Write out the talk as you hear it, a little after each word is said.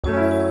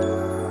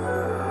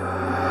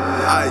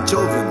Alright,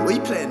 Jovan, what you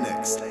playing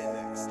next?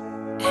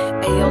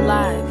 Hey, yo,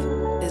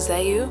 Live, is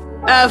that you?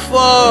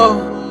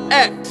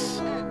 F-O-X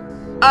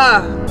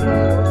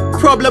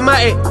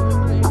Problematic.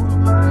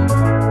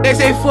 They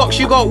say Fox,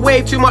 you got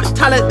way too much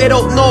talent, they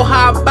don't know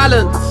how to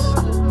balance.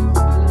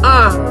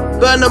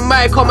 Burn the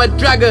mic, I'm a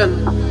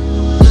dragon.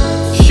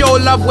 Show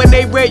love when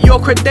they rate your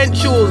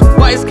credentials,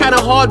 but it's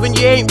kinda hard when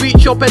you ain't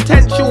reach your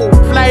potential.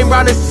 Flying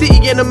around the city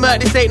getting a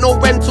murk, this ain't no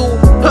rental.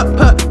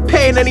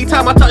 Pain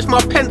anytime I touch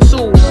my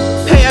pencil.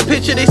 Paint a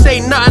picture, this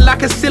ain't nothing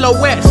like a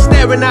silhouette.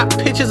 Staring at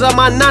pictures of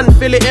my nan,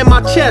 feel it in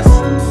my chest.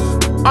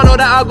 I know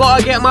that I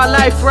gotta get my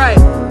life right.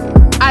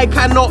 I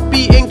cannot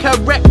be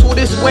incorrect, all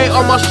this weight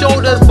on my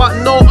shoulders,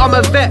 but no, I'm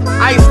a vet.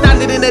 I ain't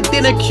standing in a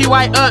dinner queue,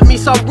 I earned me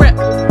some rep.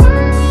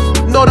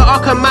 Know that I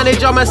can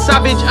manage, I'm a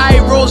savage. I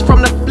rose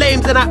from the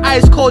flames in an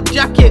ice cold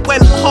jacket.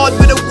 Went hard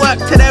with the work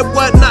till there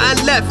weren't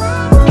nothing left.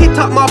 Hit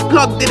up my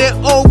plug, did it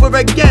over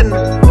again.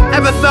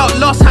 Ever felt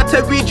lost, had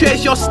to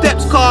retrace your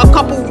steps, car a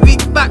couple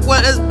weeks back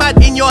weren't as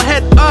bad in your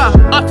head.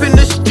 Up in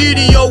the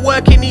studio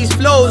working these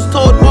flows.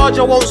 Told Marge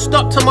I won't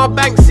stop till my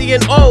bank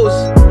seeing O's.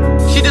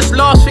 She just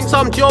laughs, thinks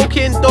I'm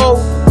joking though,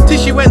 till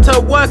she went to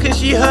work and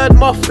she heard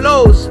my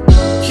flows.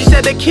 She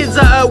said the kids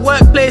at her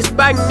workplace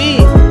bang me.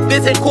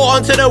 Visit caught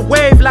onto the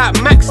wave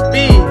like Max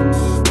B.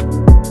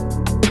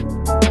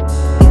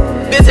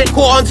 Visit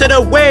caught onto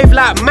the wave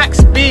like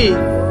Max B.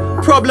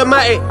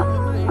 Problematic.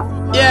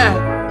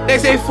 Yeah, they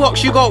say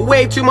Fox, you got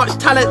way too much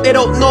talent, they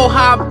don't know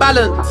how to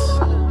balance.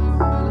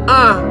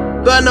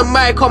 Burn the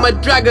mic, I'm a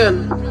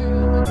dragon.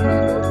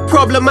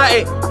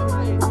 Problematic.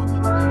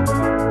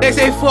 They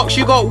say Fox,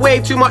 you got way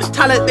too much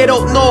talent, they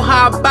don't know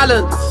how to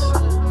balance.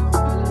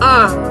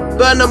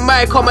 Burn the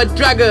mic, I'm a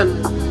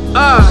dragon.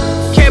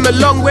 Came a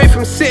long way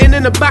from sitting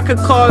in the back of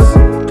cars.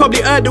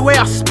 Probably heard the way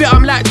I spit,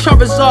 I'm like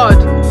Charizard.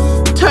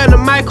 Turn the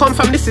mic on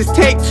fam, this is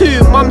take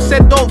two. Mum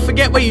said don't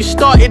forget where you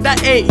started,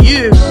 that ain't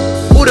you.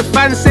 All the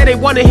fans say they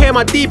wanna hear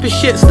my deepest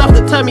shit. Stuff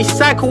that turned me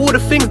psycho, all the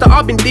things that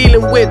I've been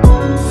dealing with.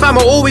 Fam,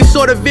 I always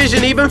saw the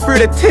vision even through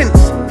the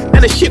tints.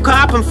 And the shit could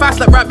happen fast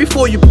like right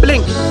before you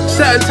blink.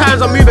 Certain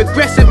times I move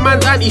aggressive,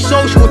 man's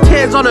antisocial.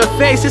 Tears on her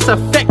face, it's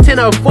affecting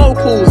her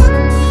vocals.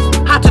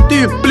 Had to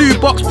do blue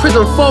box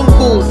prison phone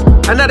calls.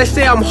 And now they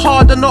say I'm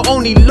hard and not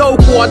only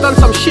local. I done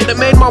some shit that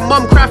made my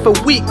mum cry for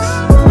weeks.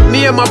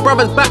 Me and my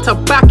brothers back to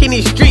back in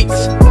these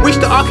streets. Wish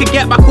that I could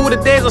get back all the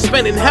days I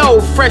spent in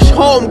hell. Fresh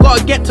home,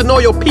 gotta get to know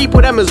your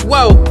people, them as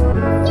well.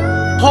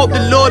 Hope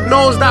the Lord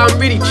knows that I'm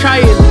really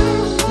trying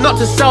not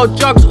to sell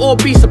drugs or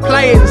be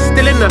supplying.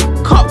 Still in the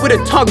cut with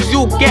the tugs,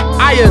 you'll get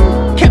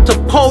iron. Kept a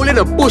pole in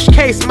a bush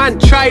case, man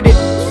tried it.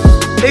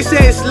 They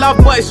say it's love,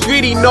 but it's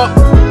really not.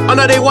 I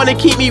know they wanna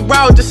keep me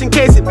round just in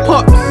case it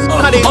pops.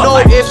 Cause they know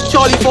if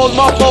Charlie phones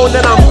my phone,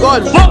 then I'm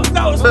gone.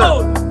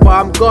 But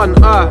I'm gone,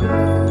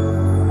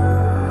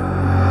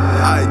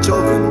 Alright,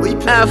 Jovan, what you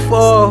playing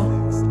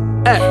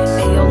F-O-X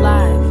Hey, yo,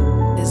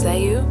 Live, is that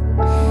you?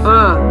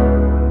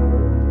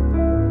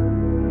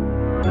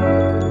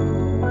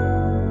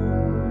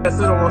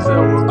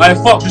 Alright,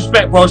 Fox,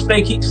 respect, bro.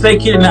 Stay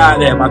killing it out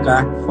there, my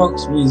guy.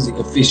 Fox Music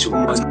official,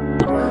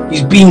 man.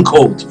 He's been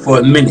cold for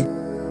a minute.